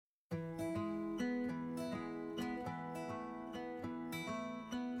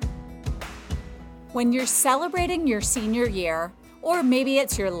When you're celebrating your senior year, or maybe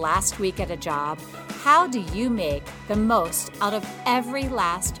it's your last week at a job, how do you make the most out of every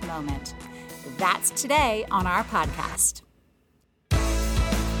last moment? That's today on our podcast.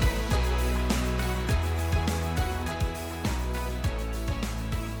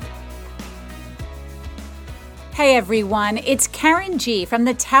 Hey everyone, it's Karen G. from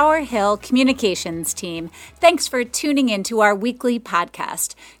the Tower Hill Communications team. Thanks for tuning in to our weekly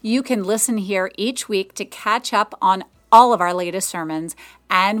podcast. You can listen here each week to catch up on all of our latest sermons,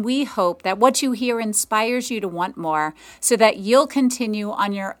 and we hope that what you hear inspires you to want more so that you'll continue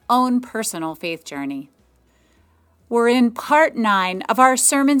on your own personal faith journey. We're in part 9 of our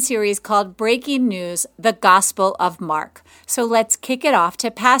sermon series called Breaking News, the Gospel of Mark. So let's kick it off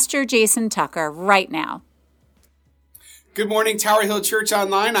to Pastor Jason Tucker right now. Good morning, Tower Hill Church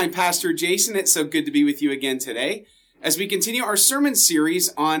Online. I'm Pastor Jason. It's so good to be with you again today as we continue our sermon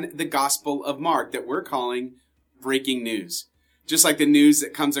series on the Gospel of Mark that we're calling Breaking News. Just like the news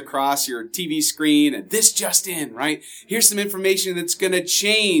that comes across your TV screen and this just in, right? Here's some information that's going to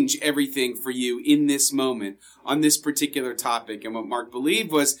change everything for you in this moment on this particular topic. And what Mark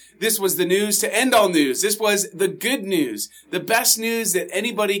believed was this was the news to end all news. This was the good news, the best news that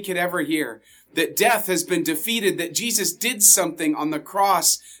anybody could ever hear. That death has been defeated, that Jesus did something on the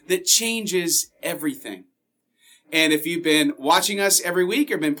cross that changes everything. And if you've been watching us every week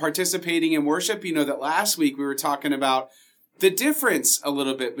or been participating in worship, you know that last week we were talking about the difference a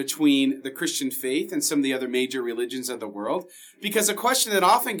little bit between the Christian faith and some of the other major religions of the world. Because a question that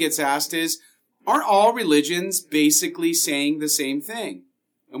often gets asked is, aren't all religions basically saying the same thing?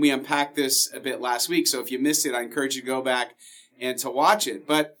 And we unpacked this a bit last week, so if you missed it, I encourage you to go back and to watch it.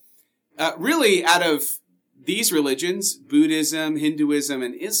 But really, out of these religions, Buddhism, Hinduism,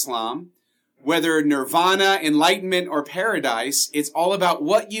 and Islam, whether nirvana, enlightenment, or paradise, it's all about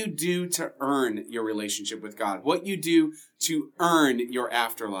what you do to earn your relationship with God, what you do to earn your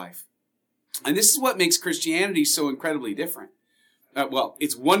afterlife. And this is what makes Christianity so incredibly different.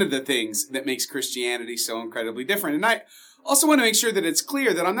 It's one of the things that makes Christianity so incredibly different. And I also want to make sure that it's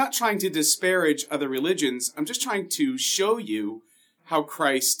clear that I'm not trying to disparage other religions. I'm just trying to show you how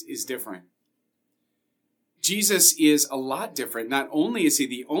Christ is different. Jesus is a lot different. Not only is he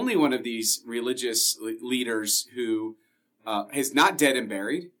the only one of these religious leaders who is not dead and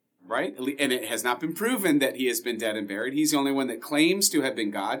buried, right? And it has not been proven that he has been dead and buried. He's the only one that claims to have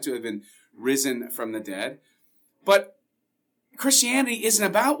been God, to have been risen from the dead. But Christianity isn't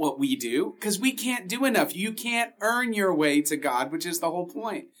about what we do, because we can't do enough. You can't earn your way to God, which is the whole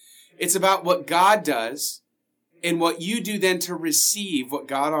point. It's about what God does, and what you do then to receive what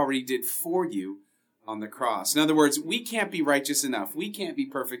God already did for you on the cross. In other words, we can't be righteous enough. We can't be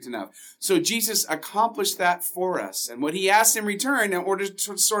perfect enough. So Jesus accomplished that for us. And what he asks in return in order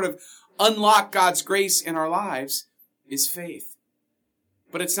to sort of unlock God's grace in our lives is faith.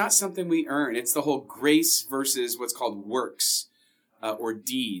 But it's not something we earn. It's the whole grace versus what's called works or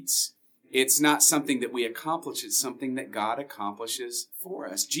deeds. It's not something that we accomplish. It's something that God accomplishes for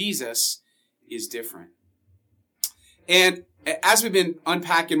us. Jesus is different. And as we've been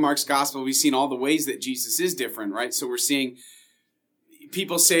unpacking Mark's gospel, we've seen all the ways that Jesus is different, right? So we're seeing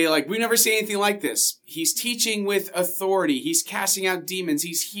people say, like, we never see anything like this. He's teaching with authority. He's casting out demons.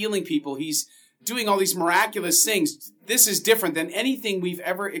 He's healing people. He's doing all these miraculous things. This is different than anything we've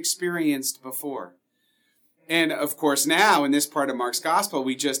ever experienced before. And of course, now in this part of Mark's gospel,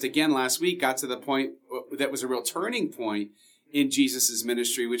 we just, again, last week got to the point that was a real turning point in Jesus'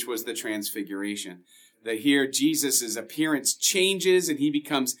 ministry, which was the transfiguration. That here Jesus' appearance changes and he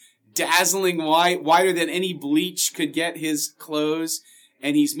becomes dazzling white, whiter than any bleach could get his clothes.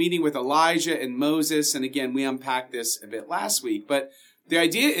 And he's meeting with Elijah and Moses. And again, we unpacked this a bit last week. But the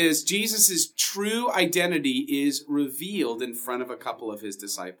idea is Jesus' true identity is revealed in front of a couple of his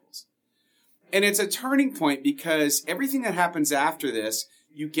disciples. And it's a turning point because everything that happens after this,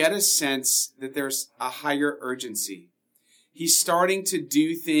 you get a sense that there's a higher urgency. He's starting to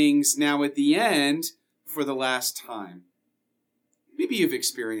do things now at the end for the last time. Maybe you've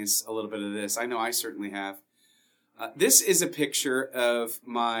experienced a little bit of this. I know I certainly have. This is a picture of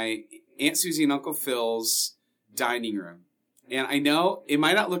my Aunt Susie and Uncle Phil's dining room. And I know it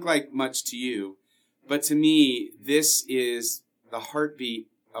might not look like much to you, but to me, this is the heartbeat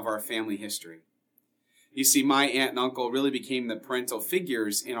of our family history. You see, my aunt and uncle really became the parental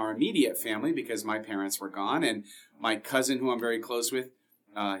figures in our immediate family because my parents were gone. And my cousin, who I'm very close with,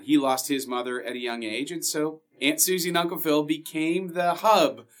 he lost his mother at a young age. And so Aunt Susie and Uncle Phil became the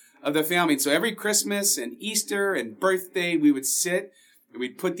hub of the family. And so every Christmas and Easter and birthday, we would sit and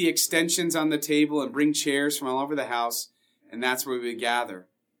we'd put the extensions on the table and bring chairs from all over the house. And that's where we would gather.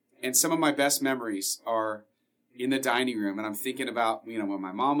 And some of my best memories are in the dining room. And I'm thinking about, when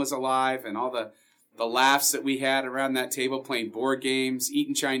my mom was alive and all the laughs that we had around that table, playing board games,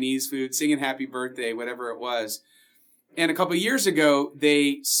 eating Chinese food, singing happy birthday, whatever it was. And a couple of years ago,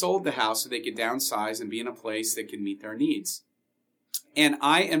 they sold the house so they could downsize and be in a place that could meet their needs. And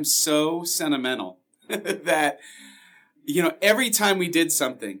I am so sentimental that, every time we did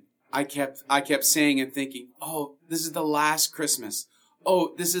something, I kept saying and thinking, oh, this is the last Christmas.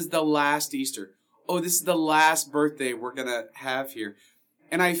 Oh, this is the last Easter. Oh, this is the last birthday we're going to have here.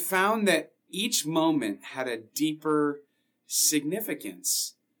 And I found that each moment had a deeper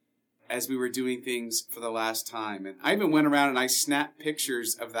significance as we were doing things for the last time. And I even went around and I snapped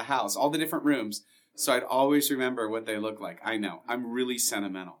pictures of the house, all the different rooms, so I'd always remember what they look like. I know, I'm really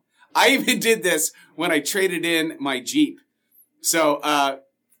sentimental. I even did this when I traded in my Jeep. So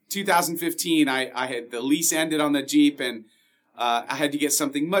 2015, I had the lease ended on the Jeep, and I had to get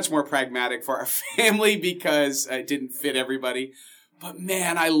something much more pragmatic for our family because it didn't fit everybody. But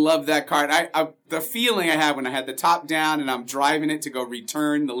man, I love that car. The feeling I had when I had the top down and I'm driving it to go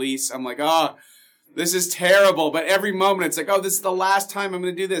return the lease, I'm like, oh, this is terrible. But every moment it's like, oh, this is the last time I'm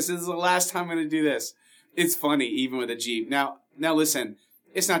going to do this. This is the last time I'm going to do this. It's funny, even with a Jeep. Now listen,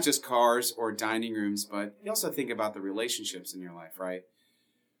 it's not just cars or dining rooms, but you also think about the relationships in your life, right?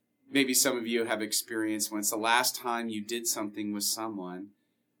 Maybe some of you have experienced when it's the last time you did something with someone.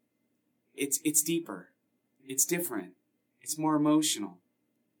 It's deeper. It's different. It's more emotional.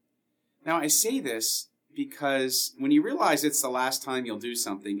 Now, I say this because when you realize it's the last time you'll do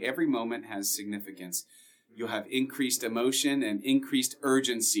something, every moment has significance. You'll have increased emotion and increased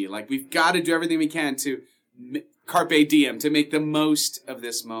urgency. Like, we've got to do everything we can to carpe diem, to make the most of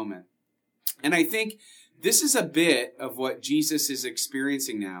this moment. And I think this is a bit of what Jesus is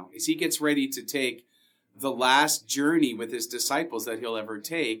experiencing now, as he gets ready to take the last journey with his disciples that he'll ever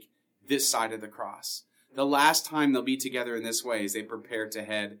take this side of the cross. The last time they'll be together in this way as they prepare to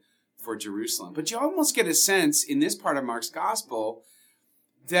head for Jerusalem. But you almost get a sense in this part of Mark's gospel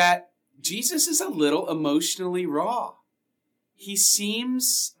that Jesus is a little emotionally raw. He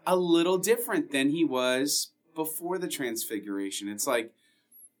seems a little different than he was before the transfiguration. It's like,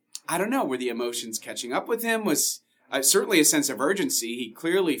 I don't know, were the emotions catching up with him? Was certainly a sense of urgency. He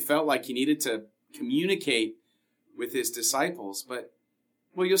clearly felt like he needed to communicate with his disciples. But,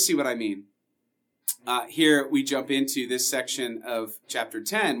 well, you'll see what I mean. Here we jump into this section of chapter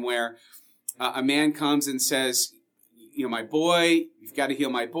 10 where a man comes and says, my boy, you've got to heal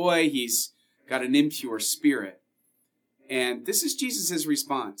my boy. He's got an impure spirit. And this is Jesus'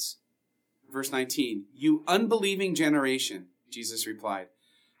 response. Verse 19, "You unbelieving generation," Jesus replied,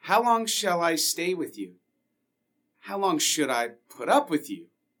 "how long shall I stay with you? How long should I put up with you?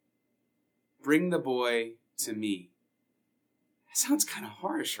 Bring the boy to me." That sounds kind of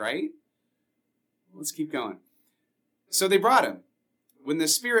harsh, right? Let's keep going. So they brought him. When the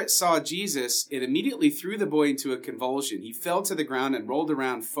spirit saw Jesus, it immediately threw the boy into a convulsion. He fell to the ground and rolled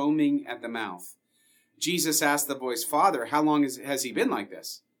around, foaming at the mouth. Jesus asked the boy's father, "How long has he been like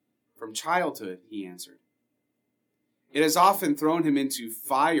this?" "From childhood," he answered. "It has often thrown him into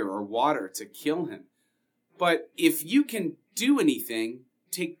fire or water to kill him. But if you can do anything,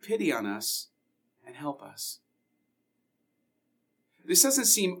 take pity on us and help us." This doesn't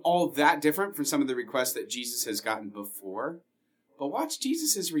seem all that different from some of the requests that Jesus has gotten before. But watch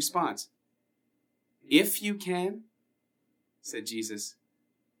Jesus' response. "If you can," said Jesus,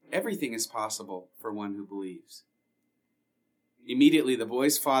 "everything is possible for one who believes." Immediately the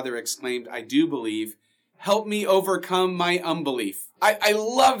boy's father exclaimed, "I do believe. Help me overcome my unbelief." I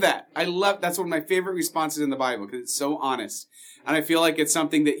love that. That's one of my favorite responses in the Bible because it's so honest. And I feel like it's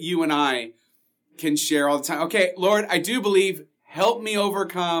something that you and I can share all the time. Okay, Lord, I do believe. Help me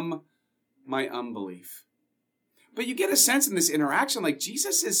overcome my unbelief. But you get a sense in this interaction like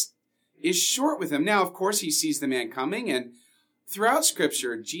Jesus is short with him. Now, of course, he sees the man coming, and throughout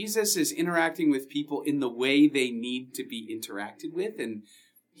Scripture, Jesus is interacting with people in the way they need to be interacted with. And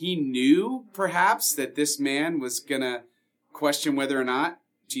he knew, perhaps, that this man was going to question whether or not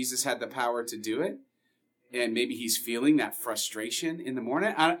Jesus had the power to do it. And maybe he's feeling that frustration in the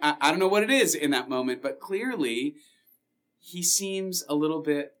morning. I don't know what it is in that moment, but clearly he seems a little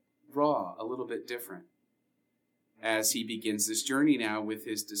bit raw, a little bit different as he begins this journey now with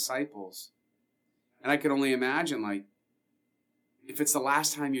his disciples. And I could only imagine, like, if it's the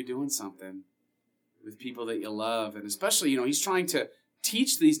last time you're doing something with people that you love, and especially, he's trying to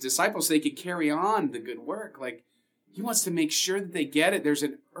teach these disciples so they could carry on the good work. Like, he wants to make sure that they get it. There's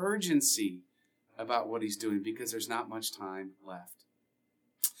an urgency about what he's doing because there's not much time left.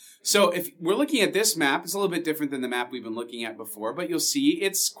 So if we're looking at this map, it's a little bit different than the map we've been looking at before, but you'll see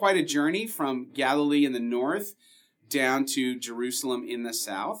it's quite a journey from Galilee in the north down to Jerusalem in the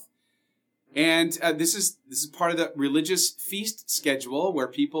south. And this is part of the religious feast schedule where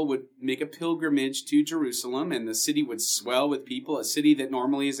people would make a pilgrimage to Jerusalem, and the city would swell with people. A city that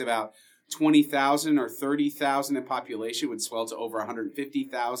normally is about 20,000 or 30,000 in population would swell to over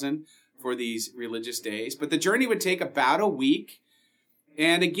 150,000 for these religious days. But the journey would take about a week.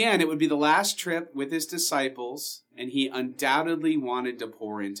 And again, it would be the last trip with his disciples, and he undoubtedly wanted to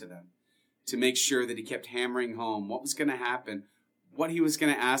pour into them to make sure that he kept hammering home what was going to happen, what he was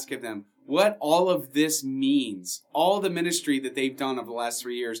going to ask of them, what all of this means, all the ministry that they've done over the last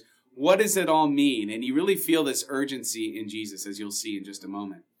 3 years. What does it all mean? And you really feel this urgency in Jesus, as you'll see in just a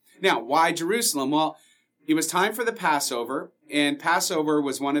moment. Now, why Jerusalem? Well, it was time for the Passover, and Passover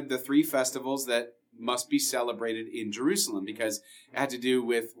was one of the 3 festivals that must be celebrated in Jerusalem because it had to do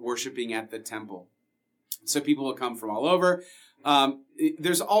with worshiping at the temple. So people will come from all over.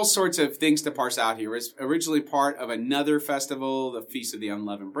 There's all sorts of things to parse out here. It was originally part of another festival, the Feast of the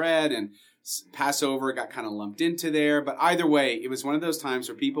Unleavened Bread, and Passover got kind of lumped into there. But either way, it was one of those times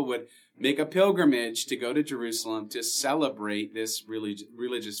where people would make a pilgrimage to go to Jerusalem to celebrate this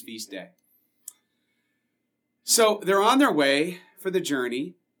religious feast day. So they're on their way for the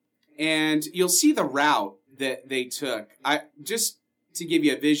journey, and you'll see the route that they took. Just to give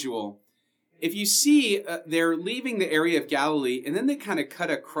you a visual, if you see, they're leaving the area of Galilee, and then they kind of cut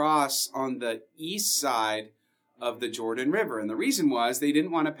across on the east side of the Jordan River. And the reason was they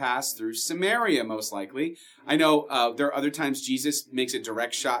didn't want to pass through Samaria, most likely. I know there are other times Jesus makes a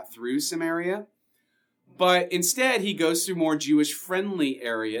direct shot through Samaria, but instead he goes through more Jewish-friendly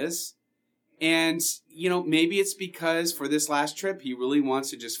areas. And, maybe it's because for this last trip, he really wants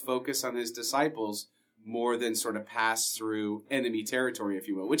to just focus on his disciples more than sort of pass through enemy territory, if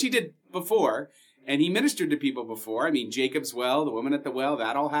you will, which he did before. And he ministered to people before. I mean, Jacob's well, the woman at the well,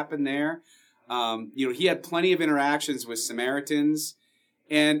 that all happened there. He had plenty of interactions with Samaritans.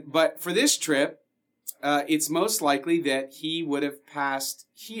 But for this trip, it's most likely that he would have passed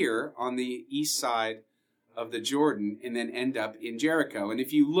here on the east side of the Jordan and then end up in Jericho. And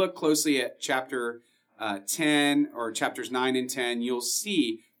if you look closely at chapter 10 or chapters 9 and 10, you'll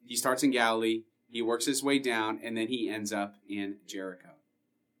see he starts in Galilee, he works his way down, and then he ends up in Jericho.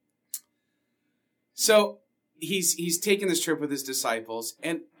 So he's taken this trip with his disciples,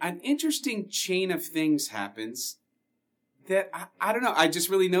 and an interesting chain of things happens that, I don't know, I just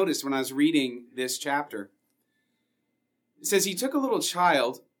really noticed when I was reading this chapter. It says, he took a little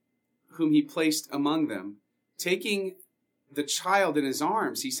child whom he placed among them. Taking the child in his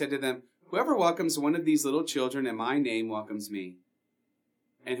arms, he said to them, whoever welcomes one of these little children in my name welcomes me.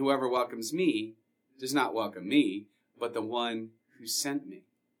 And whoever welcomes me does not welcome me, but the one who sent me.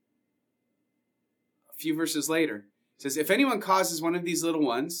 A few verses later, it says, if anyone causes one of these little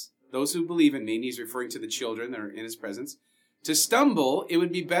ones, those who believe in me, and he's referring to the children that are in his presence, to stumble, it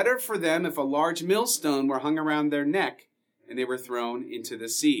would be better for them if a large millstone were hung around their neck and they were thrown into the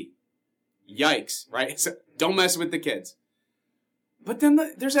sea. Yikes, right? So don't mess with the kids. But then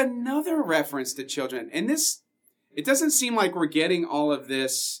there's another reference to children. And it doesn't seem like we're getting all of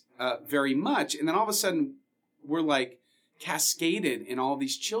this very much. And then all of a sudden, we're like cascaded in all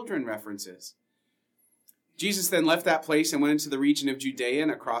these children references. Jesus then left that place and went into the region of Judea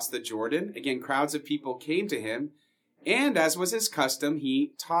and across the Jordan. Again, crowds of people came to him. And as was his custom,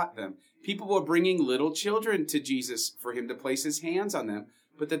 he taught them. People were bringing little children to Jesus for him to place his hands on them.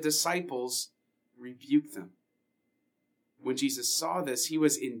 But the disciples rebuked them. When Jesus saw this, he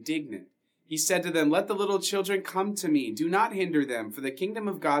was indignant. He said to them, let the little children come to me. Do not hinder them, for the kingdom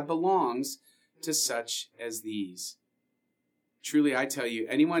of God belongs to such as these. Truly, I tell you,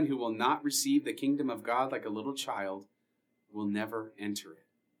 anyone who will not receive the kingdom of God like a little child will never enter it.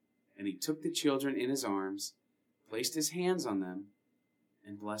 And he took the children in his arms, placed his hands on them,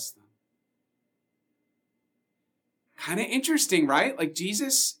 and blessed them. Kind of interesting, right? Like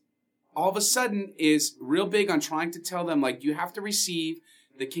Jesus all of a sudden is real big on trying to tell them, like, you have to receive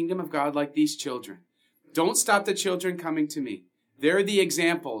the kingdom of God like these children. Don't stop the children coming to me. They're the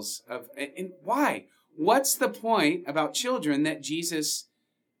examples of, and why? What's the point about children that Jesus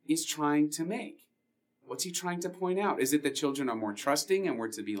is trying to make? What's he trying to point out? Is it that children are more trusting and we're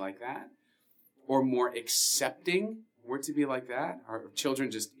to be like that? Or more accepting? We're to be like that? Are children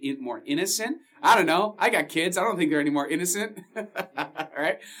just more innocent? I don't know. I got kids. I don't think they're any more innocent.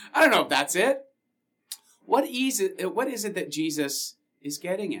 Right? I don't know if that's it. What is it that Jesus is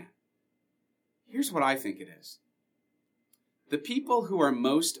getting at? Here's what I think it is. The people who are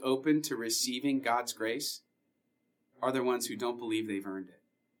most open to receiving God's grace are the ones who don't believe they've earned it.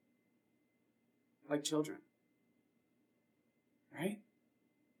 like children. Right?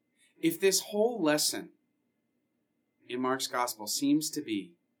 If this whole lesson in Mark's gospel seems to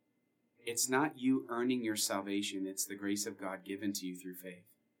be, it's not you earning your salvation, it's the grace of God given to you through faith,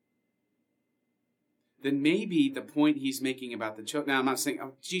 then maybe the point he's making about the children, now I'm not saying,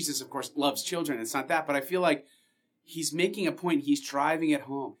 Jesus, of course, loves children. It's not that, but I feel like he's making a point. He's driving it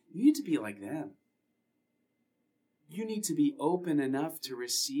home. You need to be like them. You need to be open enough to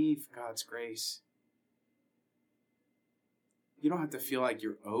receive God's grace. You don't have to feel like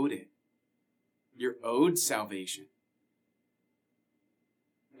you're owed it. You're owed salvation.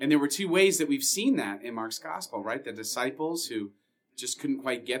 And there were two ways that we've seen that in Mark's gospel, right? The disciples who just couldn't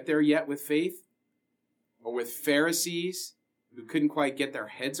quite get there yet with faith, or with Pharisees who couldn't quite get their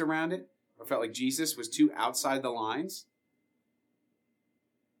heads around it, or felt like Jesus was too outside the lines.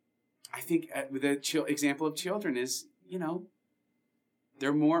 I think with the example of children is,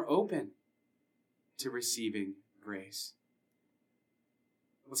 they're more open to receiving grace.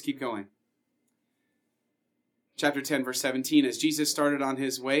 Let's keep going. Chapter 10, verse 17, as Jesus started on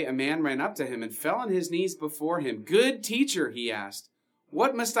his way, a man ran up to him and fell on his knees before him. "Good teacher," he asked,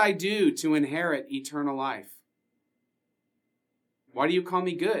 "what must I do to inherit eternal life?" "Why do you call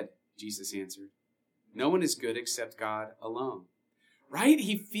me good?" Jesus answered. "No one is good except God alone." Right?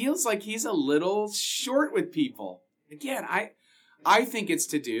 He feels like he's a little short with people. Again, I think it's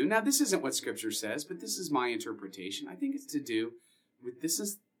to do, now this isn't what Scripture says, but this is my interpretation. I think it's to do with this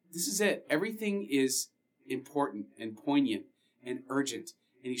is it. Everything is important and poignant and urgent.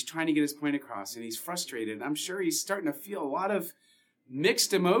 And he's trying to get his point across, and he's frustrated. I'm sure he's starting to feel a lot of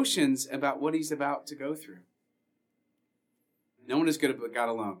mixed emotions about what he's about to go through. No one is good but God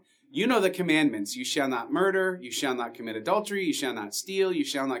alone. You know the commandments. You shall not murder. You shall not commit adultery. You shall not steal. You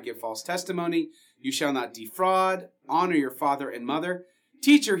shall not give false testimony. You shall not defraud. Honor your father and mother.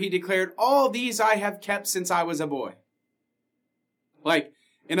 Teacher, he declared, all these I have kept since I was a boy. Like,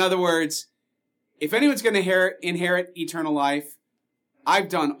 in other words, if anyone's going to inherit eternal life, I've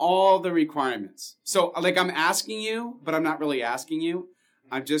done all the requirements. So, like, I'm asking you, but I'm not really asking you.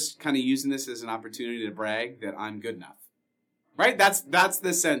 I'm just kind of using this as an opportunity to brag that I'm good enough. Right? That's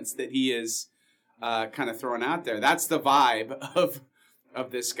the sense that he is kind of throwing out there. That's the vibe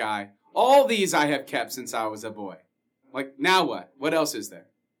of this guy. All these I have kept since I was a boy. Like, now what? What else is there?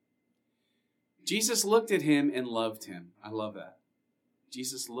 Jesus looked at him and loved him. I love that.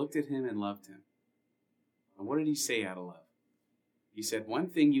 Jesus looked at him and loved him. And what did he say out of love? He said, one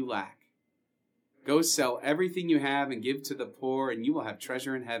thing you lack. Go sell everything you have and give to the poor, and you will have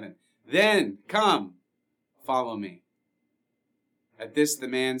treasure in heaven. Then come, follow me. At this, the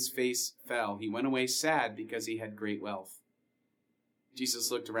man's face fell. He went away sad because he had great wealth.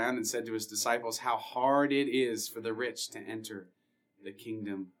 Jesus looked around and said to his disciples, how hard it is for the rich to enter the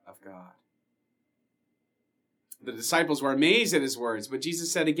kingdom of God. The disciples were amazed at his words, but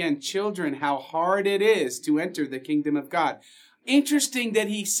Jesus said again, children, how hard it is to enter the kingdom of God. Interesting that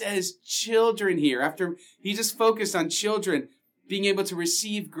he says children here, after he just focused on children being able to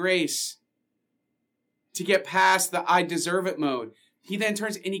receive grace, to get past the I deserve it mode. He then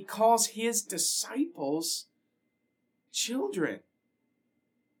turns and he calls his disciples children.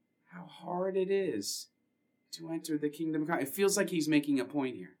 How hard it is to enter the kingdom of God. It feels like he's making a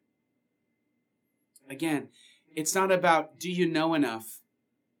point here. Again, it's not about, do you know enough?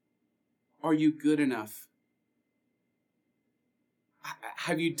 Are you good enough?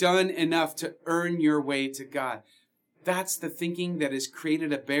 Have you done enough to earn your way to God? That's the thinking that has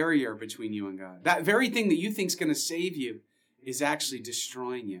created a barrier between you and God. That very thing that you think is going to save you is actually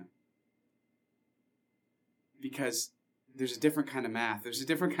destroying you. Because there's a different kind of math. There's a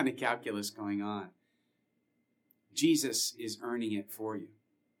different kind of calculus going on. Jesus is earning it for you.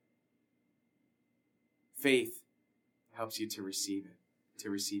 Faith helps you to receive it, to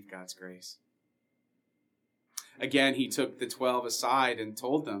receive God's grace. Again, he took the 12 aside and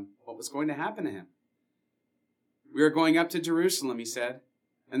told them what was going to happen to him. We are going up to Jerusalem, he said,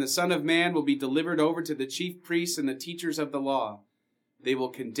 and the Son of Man will be delivered over to the chief priests and the teachers of the law. They will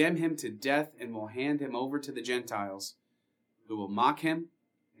condemn him to death and will hand him over to the Gentiles, who will mock him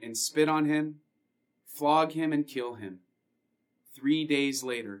and spit on him, flog him and kill him. 3 days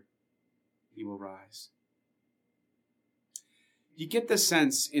later, he will rise. You get the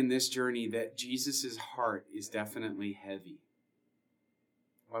sense in this journey that Jesus' heart is definitely heavy.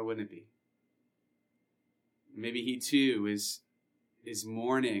 Why wouldn't it be? Maybe he too is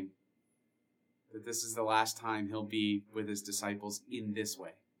mourning that this is the last time he'll be with his disciples in this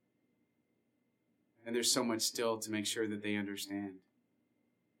way. And there's so much still to make sure that they understand.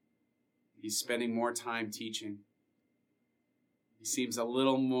 He's spending more time teaching. He seems a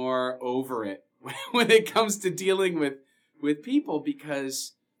little more over it when it comes to dealing with people,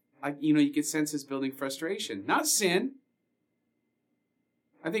 because you can sense his building frustration, not sin.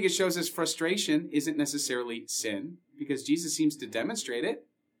 I think it shows us frustration isn't necessarily sin, because Jesus seems to demonstrate it.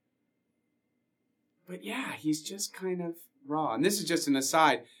 But yeah, he's just kind of raw. And this is just an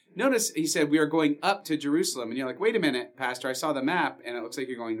aside. Notice he said, we are going up to Jerusalem. And you're like, wait a minute, Pastor, I saw the map and it looks like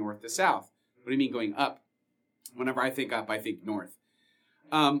you're going north to south. What do you mean going up? Whenever I think up, I think north.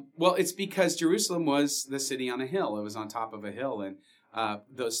 Well, it's because Jerusalem was the city on a hill. It was on top of a hill. And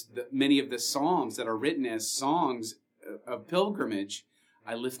many of the psalms that are written as songs of pilgrimage,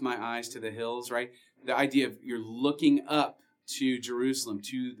 I lift my eyes to the hills, right? The idea of you're looking up to Jerusalem,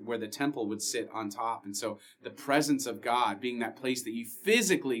 to where the temple would sit on top. And so the presence of God being that place that you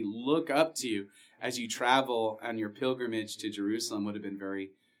physically look up to as you travel on your pilgrimage to Jerusalem would have been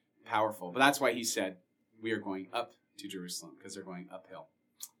very powerful. But that's why he said, we are going up to Jerusalem, because they're going uphill.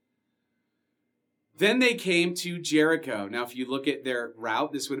 Then they came to Jericho. Now, if you look at their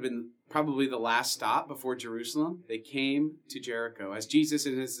route, this would have been probably the last stop before Jerusalem. They came to Jericho. As Jesus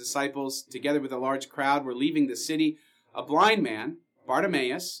and his disciples, together with a large crowd, were leaving the city, a blind man,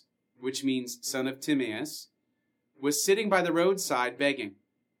 Bartimaeus, which means son of Timaeus, was sitting by the roadside begging.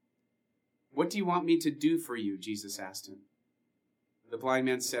 What do you want me to do for you? Jesus asked him. The blind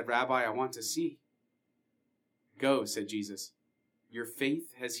man said, Rabbi, I want to see. Go, said Jesus. Your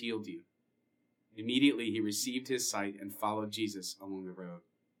faith has healed you. Immediately he received his sight and followed Jesus along the road.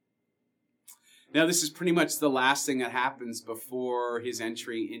 Now, this is pretty much the last thing that happens before his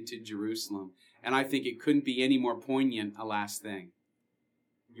entry into Jerusalem. And I think it couldn't be any more poignant a last thing.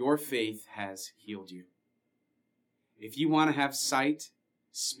 Your faith has healed you. If you want to have sight,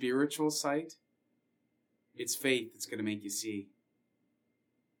 spiritual sight, it's faith that's going to make you see.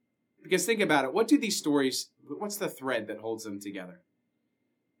 Because think about it. What do these stories, what's the thread that holds them together?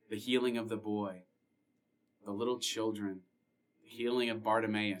 The healing of the boy, the little children, the healing of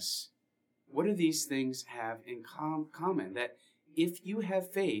Bartimaeus. What do these things have in common? That if you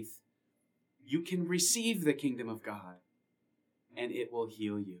have faith, you can receive the kingdom of God and it will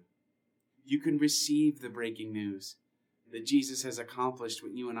heal you. You can receive the breaking news that Jesus has accomplished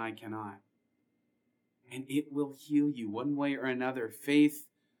what you and I cannot. And it will heal you one way or another. Faith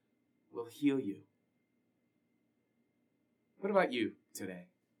will heal you. What about you today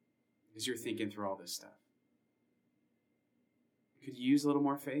as you're thinking through all this stuff? Could you use a little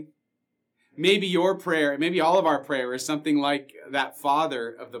more faith? Maybe your prayer, maybe all of our prayer is something like that father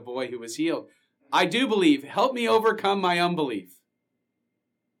of the boy who was healed. I do believe. Help me overcome my unbelief.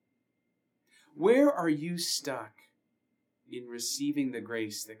 Where are you stuck in receiving the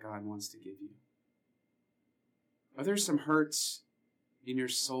grace that God wants to give you? Are there some hurts in your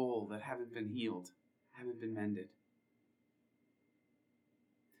soul that haven't been healed, haven't been mended?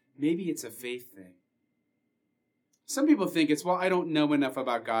 Maybe it's a faith thing. Some people think it's, I don't know enough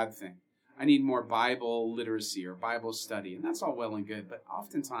about God thing. I need more Bible literacy or Bible study, and that's all well and good, but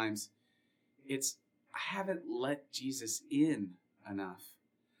oftentimes it's, I haven't let Jesus in enough.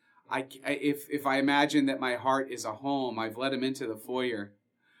 If I imagine that my heart is a home, I've let him into the foyer,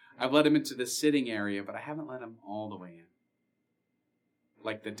 I've let him into the sitting area, but I haven't let him all the way in.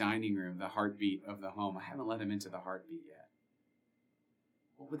 Like the dining room, the heartbeat of the home, I haven't let him into the heartbeat yet.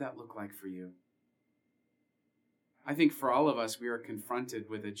 What would that look like for you? I think for all of us, we are confronted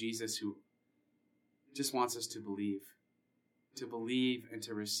with a Jesus who just wants us to believe and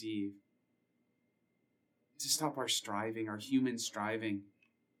to receive. To stop our striving, our human striving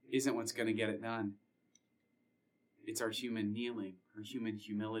isn't what's going to get it done. It's our human kneeling, our human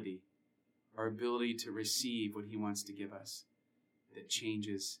humility, our ability to receive what he wants to give us that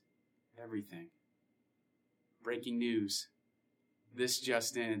changes everything. Breaking news. This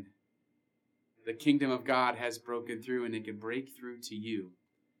just in. The kingdom of God has broken through, and it can break through to you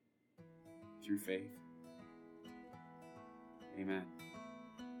through faith. Amen.